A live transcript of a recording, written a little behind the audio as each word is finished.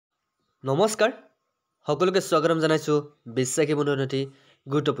নমস্কাৰ সকলোকে স্বাগতম জনাইছো বিশ্বাখী বন্ধুনতি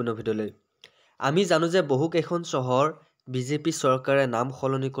গুৰুত্বপূৰ্ণ ভিডিঅ'লৈ আমি জানো যে বহু কেইখন চহৰ বিজেপি চৰকাৰে নাম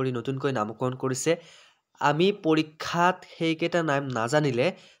সলনি কৰি নতুনকৈ নামকৰণ কৰিছে আমি পৰীক্ষাত সেইকেইটা নাম নাজানিলে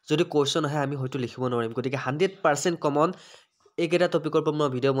যদি কোৱেশ্চন আহে আমি হয়তো লিখিব নোৱাৰিম গতিকে 100% কমন এইকেইটা টপিকৰ ওপৰত মই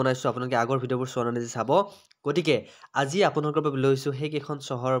ভিডিঅ' বনাইছো আপোনালোকে আগৰ ভিডিঅ'বোৰ চোৱা নাই চাব গতিকে আজি আপোনালোকৰ বাবে লৈছো সেইকেইখন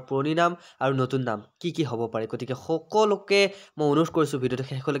চহৰৰ পুৰণি নাম আৰু নতুন নাম কি হ'ব পাৰে গতিকে সকলোকে মই অনুৰোধ কৰিছো ভিডিঅ'টো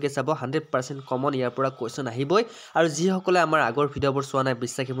শেষলৈকে চাব 100% কমন ইয়াৰ পৰা কোৱেশ্চন আহিবই আৰু যিসকলে আমাৰ আগৰ ভিডিঅ'বোৰ চোৱা নাই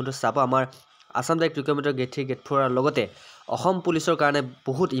বিশ্বাখী বন্ধু চাব আমাৰ আসাম ডাইৰেক্ট ৰিক্ৰুটমেণ্টৰ গেট 3 গেট 4 ৰ লগতে অসম পুলিচৰ কাৰণে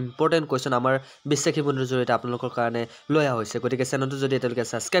বহুত ইম্পৰ্টেণ্ট কোৱেশ্চন আমাৰ বিশ্বাখী বন্ধুৰ জৰিয়তে আপোনালোকৰ কাৰণে লৈ অহা হৈছে গতিকে চেনেলটো যদি এতিয়ালৈকে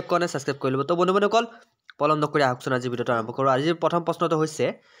ছাবস্ক্ৰাইব কৰা নাই ছাবস্ক্ৰাইব কৰি ল'ব তো বন্ধুসকল পলম নকৰি আহকচোন আজি ভিডিঅ'টো আৰম্ভ কৰোঁ আজিৰ প্ৰথম প্ৰশ্নটো হৈছে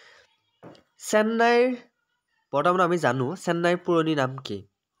চেন্নাইৰ বৰ্তমান আমি জানো চেন্নাইৰ পুৰণি নাম কি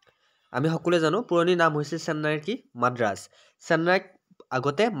আমি সকলোৱে জানো পুৰণি নাম হৈছে চেন্নাইৰ কি মাদ্ৰাজ চেন্নাইক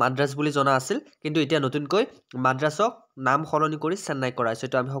আগতে মাদ্ৰাজ বুলি জনা আছিল কিন্তু এতিয়া নতুনকৈ মাদ্ৰাজক নাম সলনি কৰি চেন্নাই কৰা হৈছে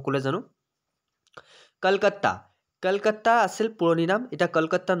তো আমি সকলোৱে জানো কলকাতা আছিল পুৰণি নাম এটা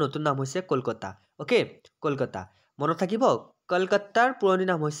কলকাতাৰ নতুন নাম হৈছে কলকাতা ওকে কলকাতা মনত থাকিব কলকাতাৰ পুৰণি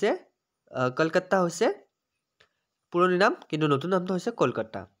নাম হৈছে কলকাতা হৈছে পুৰণি নাম কিন্তু নতুন নামটো হৈছে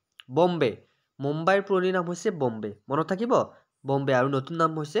কলকাতা বম্বে মুম্বাইৰ পুৰণি নাম হৈছে বম্বে মনত থাকিব বম্বে আৰু নতুন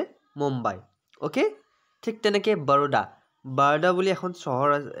নাম হৈছে মুম্বাই ওকে ঠিক তেনেকৈ বাৰোদা বুলি এখন চহৰ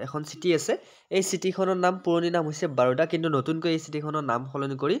এখন চিটি আছে এই চিটিখনৰ নাম পুৰণি নাম হৈছে বাৰোদা কিন্তু নতুনকৈ এই চিটিখনৰ নাম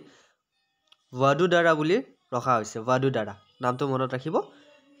সলনি কৰি ভাদোদাৰা বুলি ৰখা হৈছে ভাদোদাৰা নামটো মনত ৰাখিব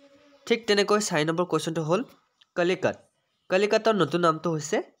ঠিক তেনেকৈ 4 নম্বৰ কোৱেশ্চনটো হ'ল কলিকতাৰ নতুন নামটো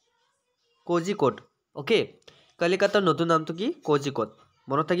হৈছে কোজিকোড ওকে কলিকতাৰ নতুন নামটো কি কোজিকোড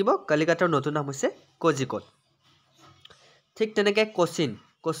মনত থাকিব কলিকতাৰ নতুন নাম হৈছে কোজিকোড ঠিক তেনেকৈ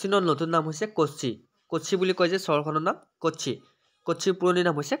কোচিনৰ নতুন নাম হৈছে কোচি বুলি কয় যে চহৰখনৰ নাম কোচিৰ পুৰণি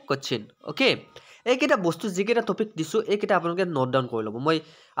নাম হৈছে কোচিন ওকে এইকেইটা বস্তু যিকেইটা টপিক দিছো এইকেইটা আপোনালোকে নোট ডাউন কৰি ল'ব মই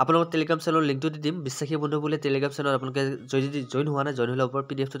আপোনালোকৰ টেলিগ্ৰাম চেনেলৰ লিংকটো দি দিম বিশ্বাখী বন্ধু বুলি টেলিগ্ৰাম চেনেল আপোনালোকে যদি জইন হোৱা নাই জইন হ'লে ওপৰ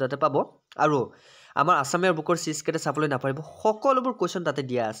পিডিএফটো তাতে পাব আৰু আমাৰ আসামীয়া বুকৰ চিজ কেইটা চাবলৈ নাপাৰিব সকলোবোৰ কোৱেশ্চন তাতে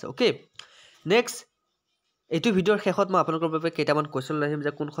দিয়া আছে ওকে নেক্সট এইটো ভিডিঅ'ৰ শেষত মই আপোনালোকৰ বাবে কেইটামান কোৱেশ্চন লৈ আহিম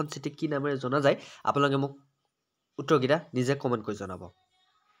যে কোনখন চিটি কি নামেৰে জনা যায় আপোনালোকে মোক উত্তৰকেইটা নিজে কমেণ্ট কৰি জনাব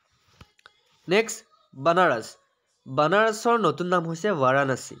নেক্সট বানাৰসৰ নতুন নাম হৈছে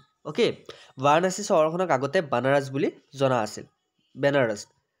বাৰাণসী ওকে বাৰাণসী চহৰখনক আগতে বানাৰস বুলি জনা আছিল বেনাৰস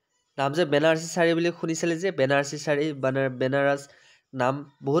নাম যে বেনাৰসী শাড়ী বুলি শুনিছিলে যে বেনাৰসী শাড়ী বেনাৰস নাম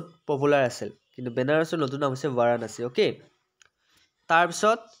বহুত পপুলাৰ আছিল কিন্তু বেনাৰসৰ নতুন নাম হৈছে বাৰাণসী ওকে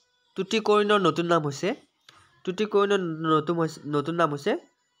তাৰপিছত টুটিকৰিণৰ নতুন নাম হৈছে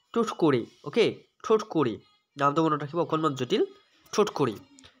থুথকুৰি ওকে থুথকুৰি নামটো মনত ৰাখিব অকণমান জটিল থুথকুৰি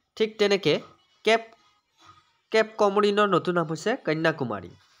ঠিক তেনেকৈ কেপ কমৰিনৰ নতুন নাম হৈছে কন্যাকুমাৰী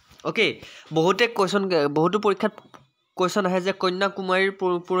ওকে বহুতো পৰীক্ষাত কোৱেশ্চন আহে যে কন্যাকুমাৰীৰ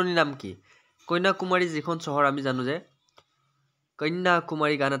পুৰণি নাম কি কন্যাকুমাৰী যিখন চহৰ আমি জানো যে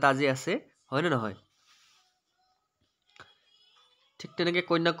কন্যাকুমাৰী গান এটা আজি আছে হয়নে নহয় ঠিক তেনেকৈ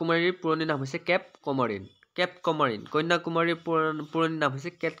কন্যাকুমাৰীৰ পুৰণি নাম হৈছে কেপ কমৰিন কন্যাকুমাৰীৰ পুৰণি নাম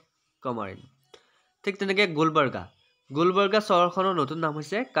হৈছে কেপ কমৰিন ঠিক তেনেকৈ গুলবাৰ্গা চহৰখনৰ নতুন নাম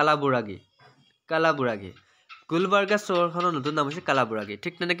হৈছে কালাবুৰাগী গুলবাৰ্গা চহৰখনৰ নতুন নাম হৈছে কালাবুৰাগী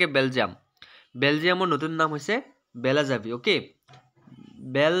ঠিক তেনেকৈ বেলজিয়ামৰ নতুন নাম হৈছে বেলাজাভি ওকে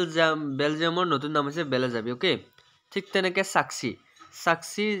বেলজিয়ামৰ নতুন নাম হৈছে বেলাজাভি ওকে ঠিক তেনেকৈ সাক্ষী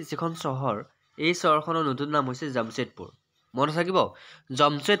যিখন চহৰ এই চহৰখনৰ নতুন নাম হৈছে জামছেদপুৰ মনত থাকিব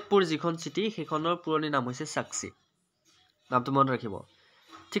জামছেদপুৰ যিখন চিটি সেইখনৰ পুৰণি নাম হৈছে সাক্ষী নামটো মনত ৰাখিব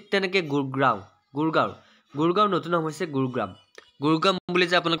ঠিক তেনেকৈ গুৰগাঁও নতুন নাম হৈছে গুৰুগ্ৰাম বুলি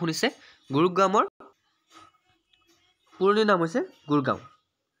যে আপোনালোকে শুনিছে গুৰুগ্ৰামৰ পুৰণি নাম হৈছে গুৰগাঁও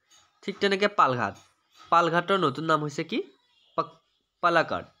ঠিক তেনেকৈ পালঘাটৰ নতুন নাম হৈছে কি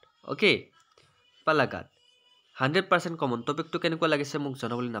পালাকাড ওকে পালাকাড 100% কমন টপিকটো কেনেকুৱা লাগিছে মোক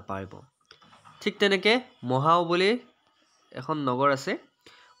জনাবলৈ নাপাহৰিব ঠিক তেনেকৈ মহাও বুলি এখন নগৰ আছে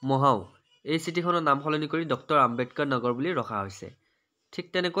মহাও এই চিটিখনৰ নাম সলনি কৰি ডক্টৰ আম্বেদকাৰ নগৰ বুলি ৰখা হৈছে ঠিক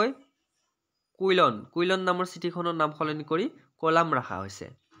তেনেকৈ কুইলন নামৰ চিটিখনৰ নাম সলনি কৰি কলাম ৰখা হৈছে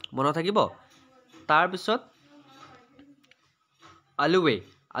মনত থাকিব তাৰপিছত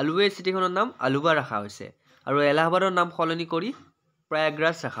আলুৱে চিটিখনৰ নাম আলুবা ৰখা হৈছে আৰু এলাহাবাদৰ নাম সলনি কৰি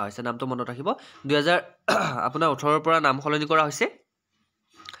প্ৰয়াগৰাজ ৰখা হৈছে নামটো মনত ৰাখিব 2018 পৰা নাম সলনি কৰা হৈছে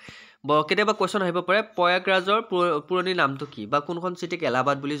কেতিয়াবা কোৱেশ্চন আহিব পাৰে প্ৰয়াগৰাজৰ পুৰণি নামটো কি বা কোনখন চিটিক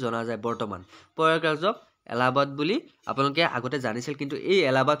এলাহাবাদ বুলি জনা যায় বৰ্তমান প্ৰয়াগৰাজক এলাহাবাদ বুলি আপোনালোকে আগতে জানিছিল কিন্তু এই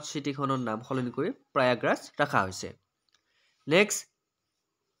এলাহাবাদ চিটিখনৰ নাম সলনি কৰি প্ৰয়াগৰাজ ৰখা হৈছে নেক্সট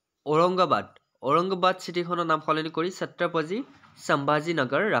ঔৰংগাবাদ চিটিখনৰ নাম সলনি কৰি ছত্ৰপতি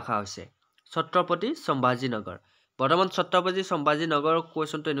সম্ভাজীনগৰ ৰাখা হৈছে ছত্ৰপতি সম্ভাজীনগৰ বৰ্তমান ছত্ৰপতি সম্ভাজীনগৰৰ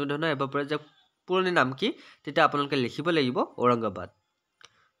কোৱেশ্চনটো এনে ধৰণৰ আহিব পাৰে যে পুৰণি নাম কি তেতিয়া আপোনালোকে লিখিব লাগিব ঔৰংগাবাদ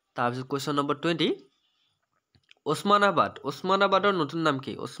তাৰপিছত কোৱেশ্চন নম্বৰ 20 ওছমানাবাদৰ নতুন নাম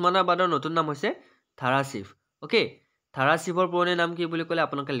কি ওছমানাবাদৰ নতুন নাম হৈছে ধাৰাশিৱ ওকে ধাৰাশিৱৰ পুৰণি নাম কি বুলি ক'লে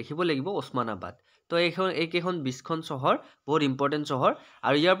আপোনালোকে লিখিব লাগিব ওছমানাবাদ তো এইকেইখন 20খন চহৰ বহুত ইম্পৰ্টেণ্ট চহৰ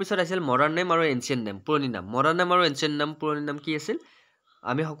আৰু ইয়াৰ পিছত আছিল মডাৰ্ণ নেম আৰু এনচিয়েণ্ট নেম পুৰণি নাম মডাৰ্ণ নেম আৰু এনচিয়েণ্ট নাম পুৰণি নাম কি আছিল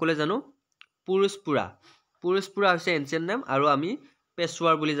আমি সকলোৱে জানো পুৰুষপুৰা হৈছে এনচিয়েণ্ট নেম আৰু আমি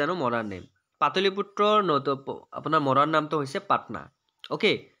পেছোৱাৰ বুলি জানো মডাৰ্ণ নেম পাটলিপুত্ৰৰ আপোনাৰ মডাৰ্ণ নামটো হৈছে পাটনা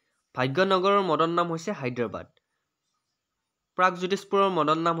ওকে ভাগ্যনগৰৰ মডাৰ্ণ নাম হৈছে হায়দৰাবাদ প্ৰাগজ্যোতিষপুৰৰ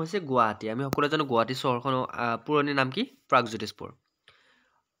মডাৰ্ণ নাম হৈছে গুৱাহাটী আমি সকলোৱে জানো গুৱাহাটী চহৰখনৰ পুৰণি নাম কি প্ৰাগজ্যোতিষপুৰ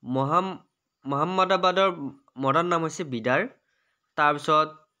মহাম্মদাবাদৰ মডাৰ্ণ নাম হৈছে বিদাৰ তাৰপিছত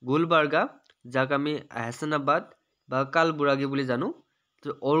গুলবাৰ্গা যাক আমি আহছানাবাদ বা কালবুৰাগী বুলি জানো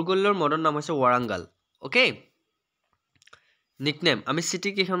অৰগোলৰ মডাৰ্ণ নাম হৈছে ৱাৰাংগাল ওকে নিকনেম আমি সিটি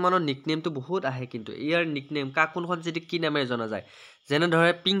কেইখনমানৰ নিকনেমটো বহুত আহে কিন্তু ইয়াৰ নিকনেম কোনখন সিটি কি নামেৰে জনা যায় যেনে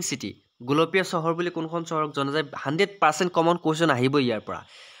ধৰে পিংক সিটি গোলপীয়া চহৰ বুলি কোনখন চহৰক জনা যায় 100% কমন কোৱেশ্চন আহিব ইয়াৰ পৰা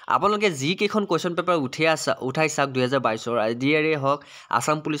আপোনালোকে যি কেইখন কোৱেশ্চন পেপাৰ উঠাই চাওক 2022ৰ আইডিয়াৰে হওক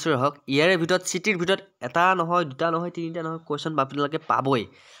আসাম পুলিচৰ হওক ইয়াৰে ভিতৰত সিটিৰ ভিতৰত এটা নহয় দুটা নহয় তিনিটা নহয় কোৱেশ্চন আপোনালোকে পাবই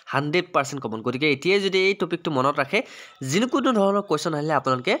 100% কমন গতিকে এতিয়াই যদি এই টপিকটো মনত ৰাখে যিকোনো ধৰণৰ কোৱেশ্চন আহিলে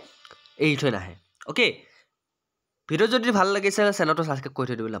আপোনালোকে এই থৈ নাহে ওকে ভিডিও যদি ভাল লাগিছে চেনেলটো সাবস্ক্ৰাইব কৰি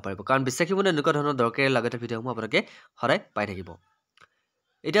থৈ দিব নাপাৰিব কাৰণ বিশ্বাসী মনে এনেকুৱা ধৰণৰ দৰকাৰী লাগতে ভিডিওসমূহ আপোনালোকে সদায় পাই থাকিব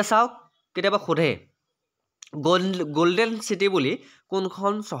এতিয়া চাওক কেতিয়াবা সোধে গোল্ডেন সিটি বুলি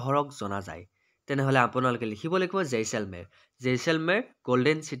কোনখন চহৰক জনা যায় তেনেহলে আপোনালোকে লিখিব লাগিব জয়সলমেৰ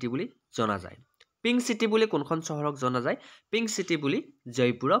গোল্ডেন সিটি বুলি জনা যায় পিংক সিটি বুলি কোনখন চহৰক জনা যায় পিংক সিটি বুলি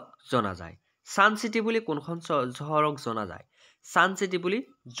জয়পুৰক জনা যায় সান সিটি বুলি কোনখন চহৰক জনা যায় সান সিটি বুলি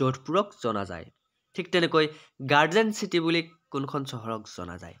যোধপুৰক জনা যায় ঠিক তেনেকৈ গাৰ্ডেন সিটি বুলি কোনখন চহৰক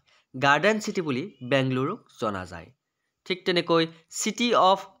জনা যায় গাৰ্ডেন সিটি বুলি বেংগলুৰুক জনা যায় ঠিক তেনেকৈ সিটি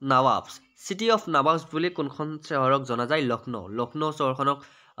অফ নৱাবছ বুলি কোনখন চহৰক জনা যায় লক্ষ্ণৌ চহৰখনক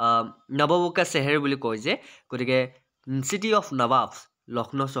নৱবকা চহৰ বুলি কয় যে গতিকে সিটি অফ নৱাবছ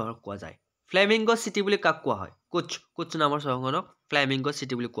লক্ষ্ণৌ চহৰক কোৱা যায় ফ্লেমিংগো সিটি বুলি কাক কোৱা হয় কুছ নামৰ চহৰখনক ফ্লেমিংগো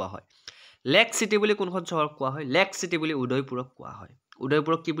সিটি বুলি কোৱা হয় লেক সিটি বুলি কোনখন চহৰক কোৱা হয় লেক সিটি বুলি উদয়পুৰক কোৱা হয়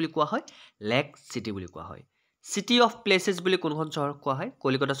উদয়পুৰক কি বুলি কোৱা হয় লেক সিটি বুলি কোৱা হয় সিটি অফ প্লেসেস বুলি কোনখন চহৰক কোৱা হয়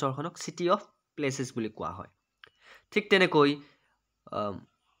কলিকতা চহৰখনক সিটি অফ প্লেসেস বুলি কোৱা হয় ঠিক তেনেকৈ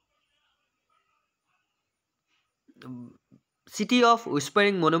সিটি অফ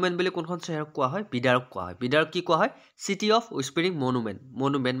উইস্পাৰিং মনুমেন্ট বুলি কোনখন চহৰক কোৱা হয় বিদাৰক কোৱা হয় বিদাৰক কি কোৱা হয় সিটি অফ উইস্পাৰিং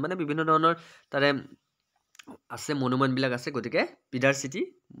মনুমেন্ট মানে বিভিন্ন ধৰণৰ তাৰে আছে মনুমেন্ট বিলাক আছে গতিকে বিদাৰ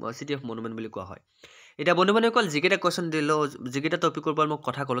সিটি অফ মনুমেন্ট বুলি কোৱা হয় এটা বন্ধুবান্ধৱসকল যিকেইটা কোৱেশ্চন দিলো যিকেইটা টপিকৰ ওপৰত মই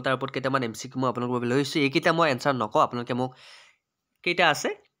কথা ক'লো তাৰ ওপৰত কেইটামান এমচিকিউ মই আপোনালোকৰ বাবে লৈছো এইকেইটা মই এনসাৰ নকওঁ আপোনালোকে মোক কেইটা আছে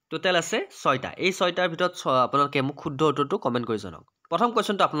টোটাল আছে 6টা এই 6টাৰ ভিতৰত আপোনালোকে মোক শুদ্ধ উত্তৰটো কমেন্ট কৰি জনাওক প্ৰথম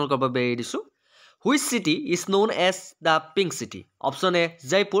কোৱেশ্চনটো আপোনালোকৰ বাবে এৰি দিছো which city is known as da pink city option A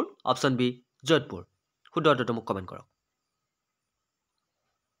Jaipur option B Jodhpur শুদ্ধ উত্তৰটো মোক কমেন্ট কৰক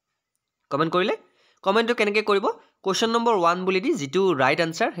কমেন্ট কৰিলে কমেন্টটো কেনেকৈ কৰিব কোৱেশ্চন নম্বৰ 1 বুলি দি যেটো ৰাইট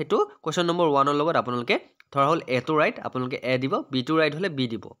আনসাৰ হেতু কোৱেশ্চন নম্বৰ 1 ৰ লগত আপোনালোকে ধৰা হল এ টু ৰাইট আপোনালোকে এ দিব বি টু ৰাইট হলে বি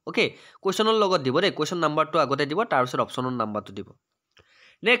দিব ওকে কোৱেশ্চনৰ লগত দিব দে কোৱেশ্চন নাম্বাৰটো আগতে দিব তাৰ পিছত অপচনৰ নাম্বাৰটো দিব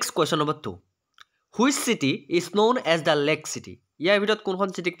next question number 2 which city is known as da lake সিটি ইয়াৰ ভিতৰত কোনখন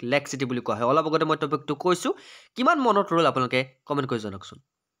সিটিক লেক সিটি বুলি কোৱা হয় অলপ আগতে মই টপিকটো কৈছো কিমান মনত ৰল আপোনালোকে কমেন্ট কৰি জনাওকচোন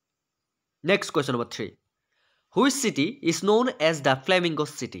next question number 3 which city is known as da flamingo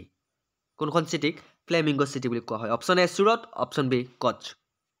সিটি কোনখন সিটিক ফ্লেমিংগো সিটি বুলি কোৱা হয় অপচন এ সুৰত option B Kutch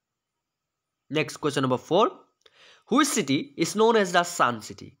next question number 4 which city is known as da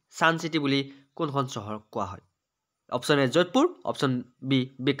sun city বুলি কোনখন চহৰক কোৱা হয় option A Jodhpur option B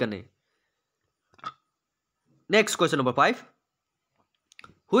Bikaner next question number 5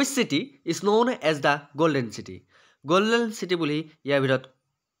 which city is known as da golden সিটি বুলি ইয়াৰ ভিতৰত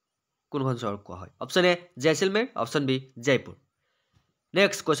কোনখন চহৰক কোৱা হয় option A Jaisalmer option B Jaipur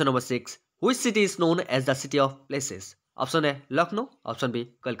next question number 6 which city is known as da city of places option A Lucknow option B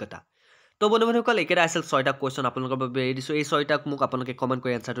Kolkata তো বন্ধুসকল একেটা আছিল 6টা কোৱেশ্চন আপোনালোকৰ বাবে এৰি দিছো এই 6টাক মোক আপোনালোকে কমেন্ট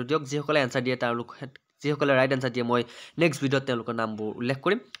কৰি এনসাৰটো দিয়ক যিসকলে এনসাৰ দিয়ে তেওঁলোক যিসকলে ৰাইট এনসাৰ দিয়ে মই নেক্সট ভিডিঅ'ত তেওঁলোকৰ নামবোৰ উল্লেখ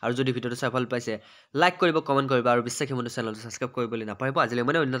কৰিম আৰু যদি ভিডিঅ'টো চাই ভাল পাইছে লাইক কৰিব কমেন্ট কৰিব আৰু বিশ্বাসী মনে চেনেলটো সাবস্ক্ৰাইব কৰিবলৈ নাপাহৰিব আজিলৈ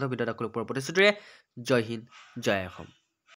মানে অন্য ভিডিঅ'ত আকৌ প্ৰতিশ্ৰুতিৰে জয় হিন্দ জয় অসম